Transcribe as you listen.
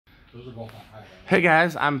Those are both on high. Hey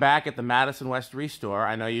guys, I'm back at the Madison West Restore.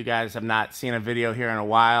 I know you guys have not seen a video here in a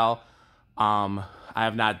while. I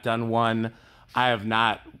have not done one. I have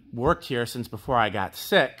not worked here since before I got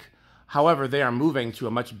sick. However, they are moving to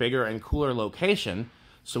a much bigger and cooler location.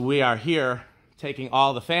 So we are here taking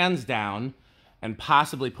all the fans down and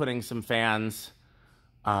possibly putting some fans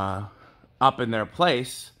up in their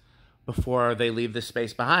place before they leave this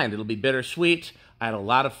space behind. It'll be bittersweet. I had a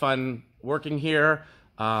lot of fun working here.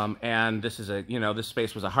 And this is this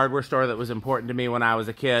space was a hardware store that was important to me when I was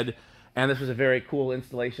a kid. And this was a very cool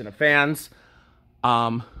installation of fans.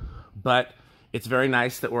 But it's very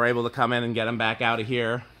nice that we're able to come in and get them back out of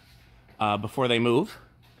here before they move.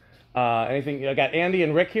 Anything? I got Andy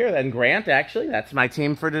and Rick here, and Grant, actually. That's my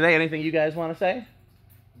team for today. Anything you guys want to say?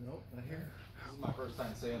 Nope, not here. This is my first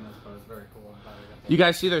time saying this, but it's very cool. You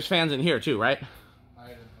guys see there's fans in here too, right?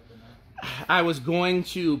 I was going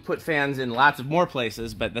to put fans in lots of more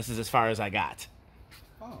places, but this is as far as I got.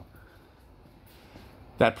 Oh.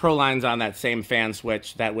 That Pro line's on that same fan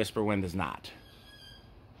switch. That Whisper Wind is not.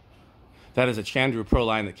 That is a Chandru Pro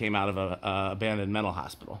line that came out of a abandoned mental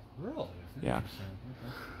hospital. Really? Yeah. Okay.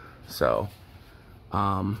 So,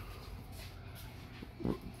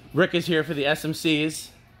 Rick is here for the SMCs.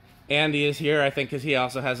 Andy is here, I think, because he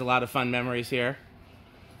also has a lot of fun memories here.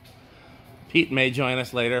 Pete may join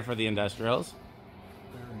us later for the industrials.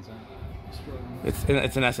 It's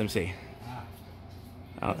an SMC.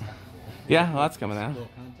 Oh. Yeah, well, that's coming out.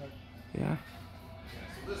 Yeah.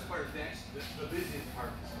 So this part is the busiest part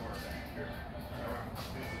is more back here.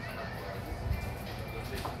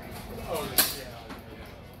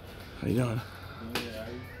 How you doing?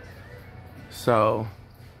 So,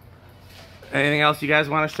 anything else you guys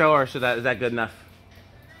want to show, or is that good enough?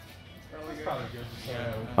 Probably good.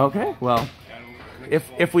 Okay, well,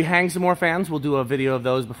 if we hang some more fans, we'll do a video of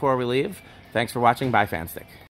those before we leave. Thanks for watching. Bye, Fanstick.